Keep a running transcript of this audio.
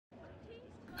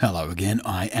Hello again,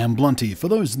 I am Blunty. For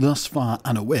those thus far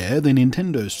unaware, the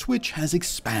Nintendo Switch has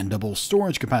expandable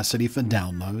storage capacity for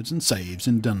downloads and saves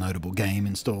and downloadable game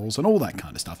installs and all that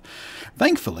kind of stuff.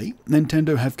 Thankfully,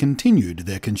 Nintendo have continued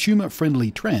their consumer-friendly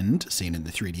trend, seen in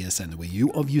the 3DS and the Wii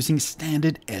U, of using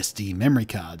standard SD memory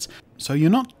cards. So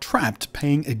you're not trapped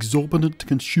paying exorbitant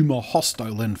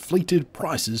consumer-hostile inflated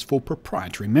prices for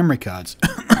proprietary memory cards.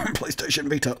 PlayStation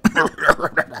Vita.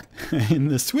 In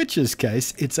the Switch's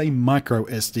case, it's a micro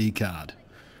SD card.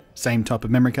 Same type of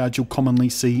memory card you'll commonly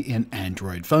see in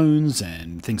Android phones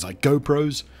and things like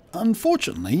GoPros.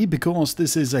 Unfortunately, because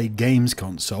this is a games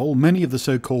console, many of the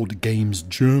so-called games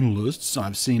journalists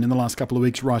I've seen in the last couple of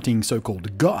weeks writing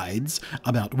so-called guides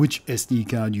about which SD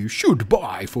card you should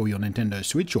buy for your Nintendo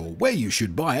Switch or where you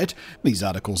should buy it. These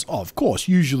articles, of course,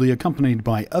 usually accompanied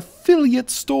by affiliate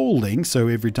store links, so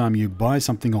every time you buy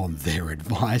something on their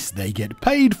advice, they get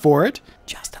paid for it.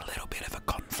 Just a little bit of a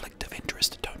conflict of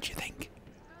interest, don't you think?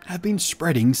 Have been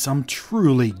spreading some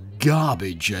truly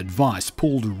garbage advice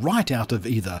pulled right out of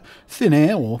either thin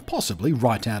air or possibly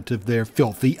right out of their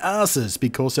filthy asses,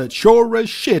 because it sure as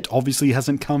shit obviously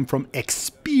hasn't come from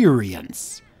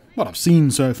experience. What I've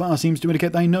seen so far seems to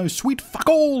indicate they know sweet fuck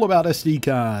all about SD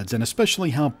cards, and especially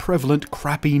how prevalent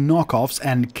crappy knockoffs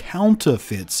and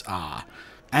counterfeits are,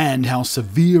 and how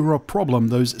severe a problem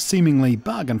those seemingly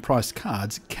bargain-priced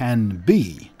cards can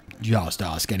be. Just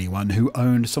ask anyone who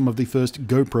owned some of the first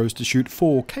GoPros to shoot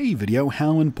 4K video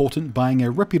how important buying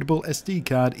a reputable SD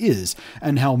card is,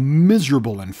 and how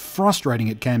miserable and frustrating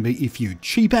it can be if you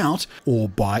cheap out, or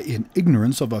buy in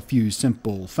ignorance of a few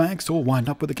simple facts, or wind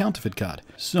up with a counterfeit card.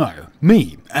 So,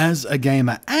 me, as a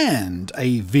gamer and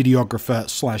a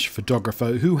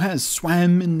videographer/photographer who has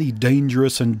swam in the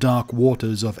dangerous and dark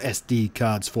waters of SD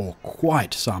cards for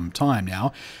quite some time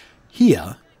now,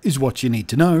 here is what you need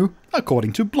to know,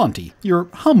 according to Blunty, your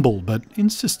humble but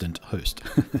insistent host.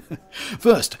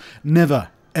 First, never,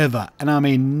 ever, and I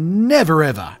mean never,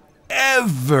 ever,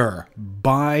 ever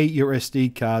buy your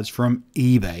SD cards from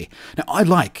eBay. Now, I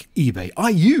like eBay.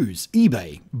 I use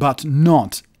eBay, but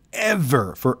not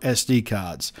ever for SD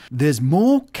cards. There's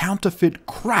more counterfeit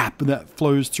crap that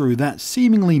flows through that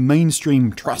seemingly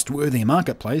mainstream trustworthy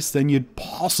marketplace than you'd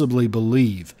possibly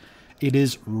believe. It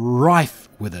is rife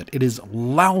with it. It is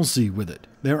lousy with it.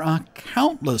 There are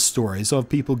countless stories of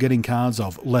people getting cards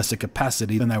of lesser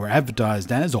capacity than they were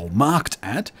advertised as or marked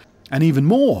at, and even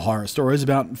more horror stories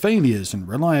about failures and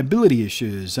reliability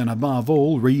issues, and above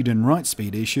all, read and write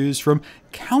speed issues from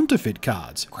counterfeit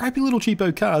cards. Crappy little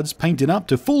cheapo cards painted up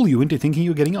to fool you into thinking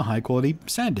you're getting a high-quality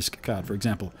SanDisk card, for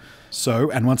example. So,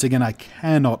 and once again, I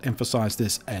cannot emphasize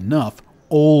this enough,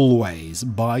 always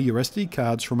buy your SD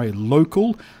cards from a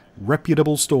local,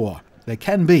 reputable store. There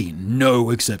can be no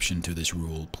exception to this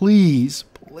rule. Please,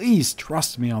 please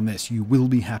trust me on this. You will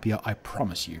be happier, I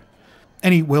promise you.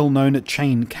 Any well-known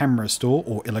chain camera store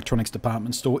or electronics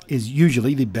department store is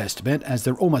usually the best bet, as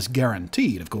they're almost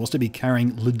guaranteed, of course, to be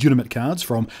carrying legitimate cards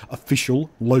from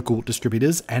official local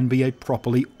distributors and be a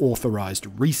properly authorized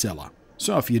reseller.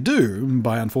 So if you do,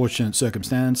 by unfortunate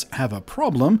circumstance, have a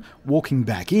problem, walking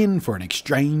back in for an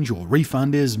exchange or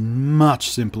refund is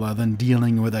much simpler than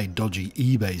dealing with a dodgy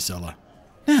eBay seller.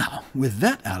 Now, with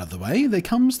that out of the way, there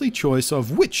comes the choice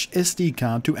of which SD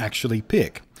card to actually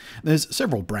pick. There's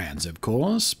several brands, of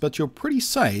course, but you're pretty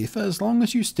safe as long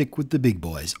as you stick with the big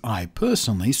boys. I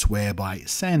personally swear by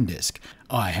SanDisk.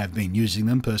 I have been using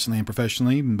them personally and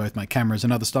professionally in both my cameras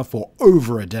and other stuff for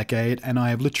over a decade, and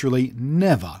I have literally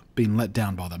never been let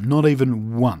down by them, not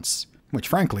even once. Which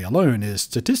frankly alone is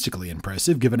statistically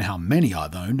impressive given how many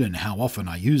I've owned and how often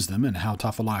I use them and how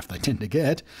tough a life they tend to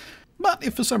get. But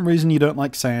if for some reason you don't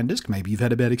like SanDisk, maybe you've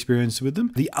had a bad experience with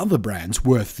them, the other brands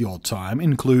worth your time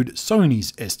include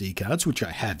Sony's SD cards, which I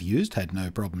have used, had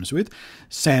no problems with,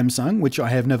 Samsung, which I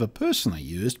have never personally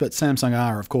used, but Samsung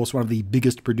are of course one of the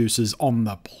biggest producers on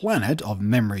the planet of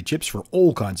memory chips for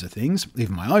all kinds of things.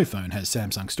 Even my iPhone has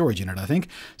Samsung storage in it, I think,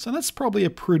 so that's probably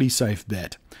a pretty safe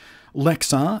bet.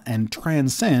 Lexar and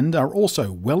Transcend are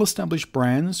also well-established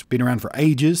brands, been around for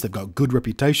ages, they've got good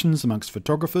reputations amongst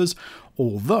photographers,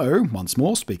 although, once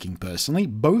more speaking personally,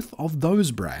 both of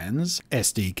those brands'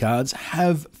 SD cards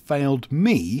have failed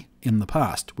me in the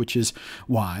past, which is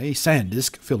why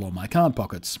SanDisk fill all my card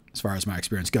pockets. As far as my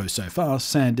experience goes so far,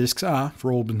 SanDisks are,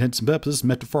 for all intents and purposes,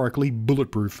 metaphorically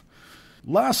bulletproof.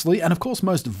 Lastly, and of course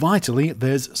most vitally,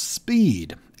 there's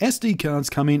speed. SD cards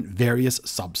come in various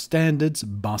substandards,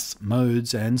 bus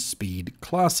modes, and speed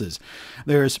classes.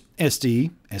 There's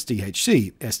SD,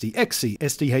 SDHC, SDXC,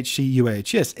 SDHC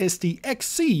UHS,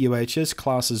 SDXC UHS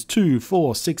classes 2,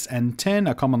 4, 6, and 10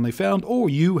 are commonly found, or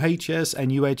UHS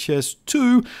and UHS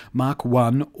 2 Mark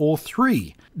 1 or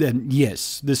 3. Then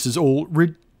yes, this is all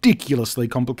ridiculously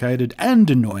complicated and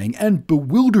annoying and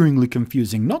bewilderingly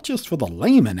confusing, not just for the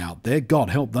layman out there, God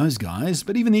help those guys,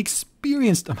 but even the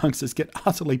experienced amongst us get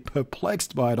utterly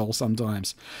perplexed by it all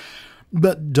sometimes.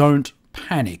 But don't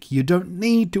panic. You don't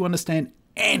need to understand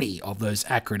any of those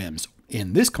acronyms.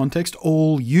 In this context,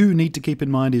 all you need to keep in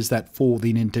mind is that for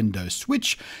the Nintendo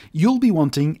Switch, you'll be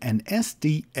wanting an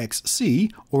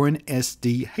SDXC or an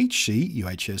SDHC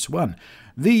UHS-1.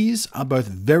 These are both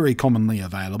very commonly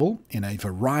available in a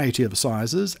variety of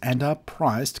sizes and are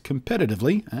priced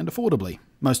competitively and affordably.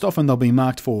 Most often they'll be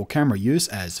marked for camera use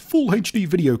as Full HD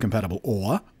video compatible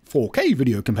or 4K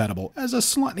video compatible as a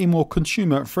slightly more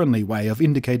consumer-friendly way of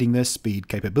indicating their speed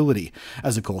capability,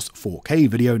 as of course 4K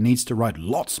video needs to write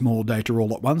lots more data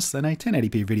all at once than a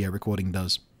 1080p video recording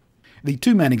does. The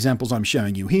two main examples I'm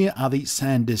showing you here are the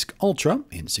SanDisk Ultra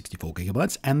in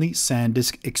 64GB and the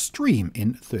SanDisk Extreme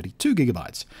in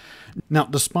 32GB. Now,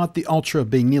 despite the Ultra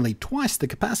being nearly twice the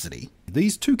capacity,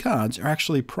 these two cards are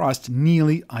actually priced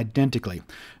nearly identically,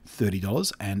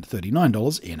 $30 and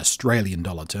 $39 in Australian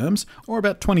dollar terms, or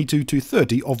about 22 to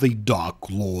 30 of the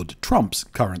Dark Lord Trump's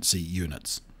currency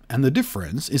units. And the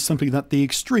difference is simply that the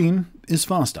Extreme is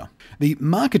faster. The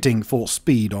marketing for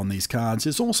speed on these cards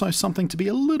is also something to be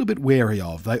a little bit wary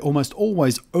of. They almost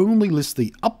always only list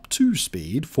the up to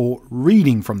speed for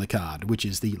reading from the card, which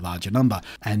is the larger number,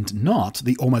 and not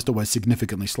the almost always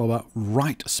significantly slower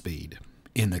write speed.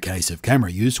 In the case of camera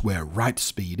use, where write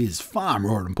speed is far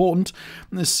more important,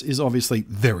 this is obviously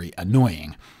very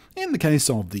annoying. In the case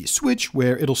of the Switch,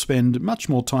 where it'll spend much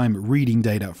more time reading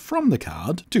data from the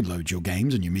card to load your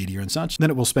games and your media and such than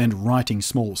it will spend writing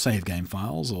small save game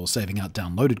files or saving out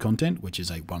downloaded content, which is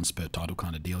a once per title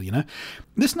kind of deal, you know.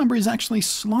 This number is actually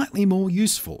slightly more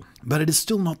useful, but it is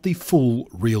still not the full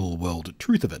real-world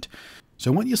truth of it.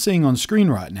 So what you're seeing on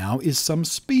screen right now is some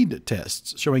speed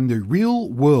tests showing the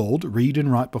real-world read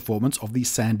and write performance of the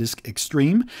SanDisk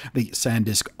Extreme, the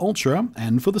SanDisk Ultra,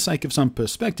 and for the sake of some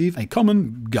perspective, a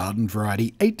common garden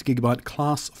variety 8GB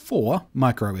Class 4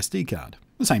 microSD card.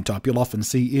 The same type you'll often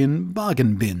see in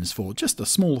bargain bins for just a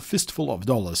small fistful of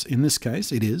dollars. In this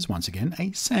case, it is, once again,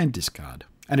 a SanDisk card.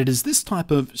 And it is this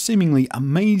type of seemingly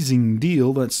amazing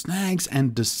deal that snags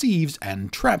and deceives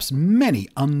and traps many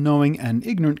unknowing and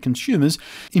ignorant consumers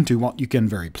into what you can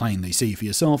very plainly see for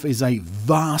yourself is a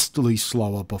vastly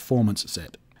slower performance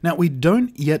set. Now, we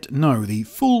don't yet know the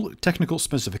full technical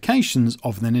specifications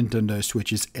of the Nintendo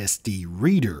Switch's SD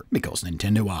reader, because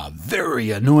Nintendo are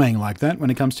very annoying like that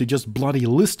when it comes to just bloody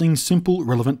listing simple,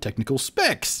 relevant technical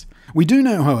specs. We do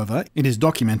know, however, it is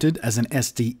documented as an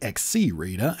SDXC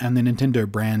reader, and the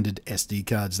Nintendo-branded SD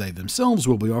cards they themselves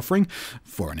will be offering,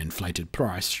 for an inflated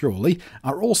price surely,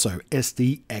 are also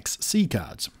SDXC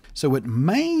cards. So it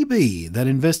may be that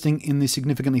investing in the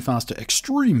significantly faster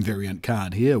Extreme variant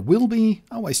card here will be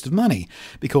a waste of money,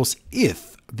 because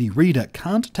if the reader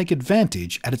can't take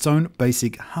advantage at its own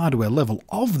basic hardware level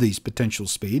of these potential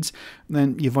speeds,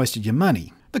 then you've wasted your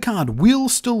money. The card will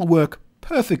still work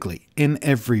perfectly in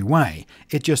every way.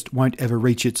 It just won't ever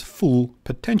reach its full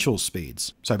potential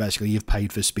speeds. So basically you've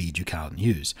paid for speed you can't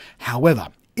use. However,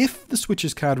 if the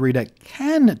Switch's card reader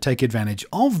can take advantage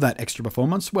of that extra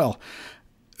performance, well,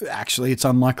 actually it's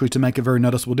unlikely to make a very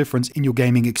noticeable difference in your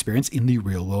gaming experience in the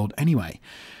real world anyway.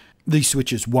 The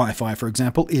Switch's Wi-Fi, for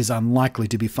example, is unlikely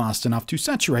to be fast enough to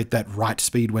saturate that write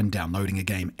speed when downloading a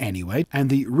game anyway, and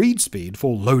the read speed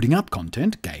for loading up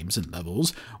content, games and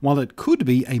levels, while it could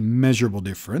be a measurable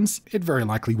difference, it very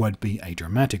likely won't be a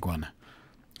dramatic one.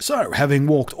 So, having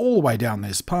walked all the way down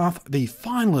this path, the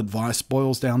final advice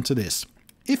boils down to this.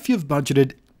 If you've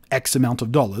budgeted X amount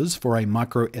of dollars for a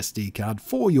micro SD card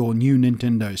for your new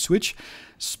Nintendo Switch,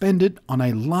 spend it on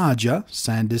a larger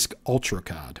SanDisk Ultra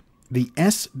card, the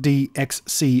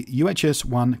SDXC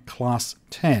UHS-1 Class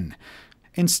 10,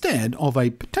 instead of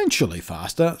a potentially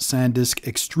faster SanDisk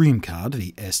Extreme card,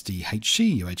 the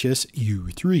SDHC UHS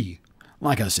U3.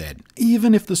 Like I said,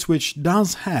 even if the Switch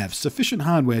does have sufficient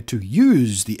hardware to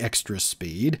use the extra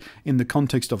speed, in the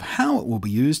context of how it will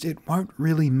be used, it won't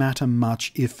really matter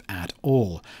much, if at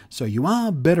all. So you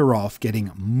are better off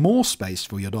getting more space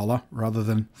for your dollar rather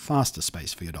than faster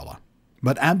space for your dollar.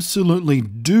 But absolutely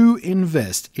do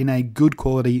invest in a good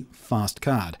quality fast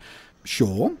card.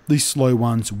 Sure, the slow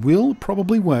ones will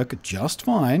probably work just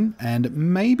fine, and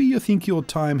maybe you think your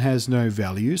time has no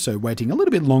value, so waiting a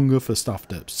little bit longer for stuff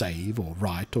to save or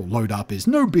write or load up is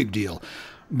no big deal.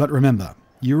 But remember,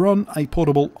 you're on a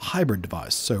portable hybrid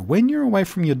device, so when you're away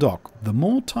from your dock, the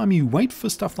more time you wait for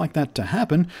stuff like that to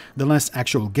happen, the less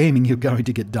actual gaming you're going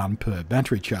to get done per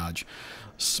battery charge.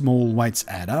 Small waits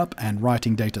add up, and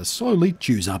writing data slowly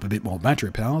chews up a bit more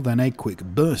battery power than a quick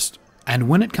burst. And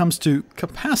when it comes to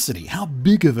capacity, how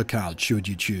big of a card should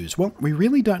you choose? Well, we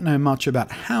really don't know much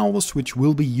about how the Switch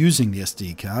will be using the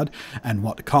SD card, and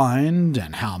what kind,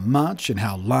 and how much, and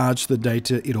how large the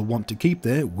data it'll want to keep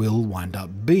there will wind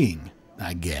up being.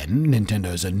 Again,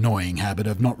 Nintendo's annoying habit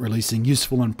of not releasing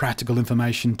useful and practical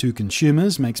information to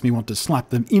consumers makes me want to slap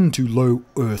them into low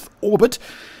Earth orbit,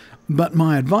 but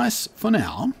my advice for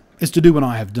now is to do what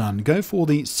I have done. Go for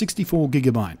the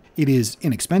 64GB. It is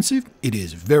inexpensive, it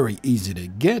is very easy to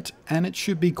get, and it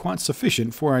should be quite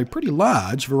sufficient for a pretty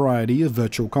large variety of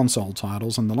virtual console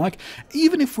titles and the like.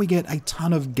 Even if we get a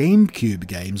ton of GameCube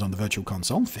games on the virtual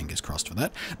console, fingers crossed for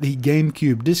that, the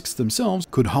GameCube discs themselves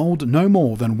could hold no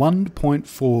more than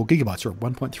 1.4GB, or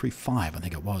 1.35 I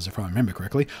think it was, if I remember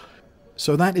correctly.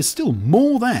 So that is still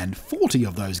more than 40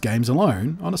 of those games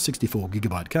alone on a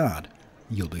 64GB card.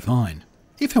 You'll be fine.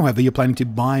 If, however, you're planning to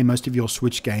buy most of your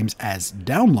Switch games as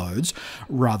downloads,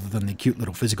 rather than the cute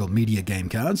little physical media game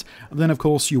cards, then of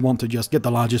course you want to just get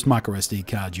the largest microSD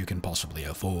card you can possibly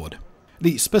afford.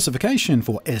 The specification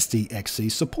for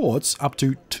SDXC supports up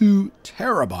to 2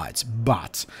 terabytes,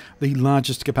 but the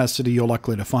largest capacity you're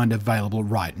likely to find available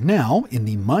right now in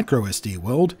the microSD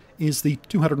world is the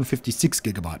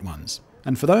 256GB ones.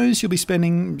 And for those, you'll be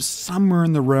spending somewhere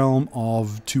in the realm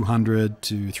of $200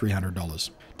 to $300.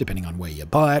 Depending on where you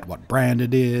buy it, what brand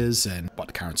it is, and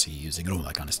what currency you're using, and all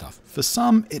that kind of stuff. For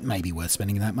some, it may be worth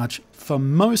spending that much. For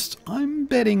most, I'm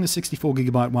betting the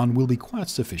 64GB one will be quite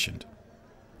sufficient.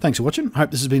 Thanks for watching. I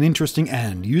hope this has been interesting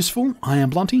and useful. I am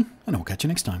Blunty, and I'll catch you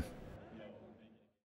next time.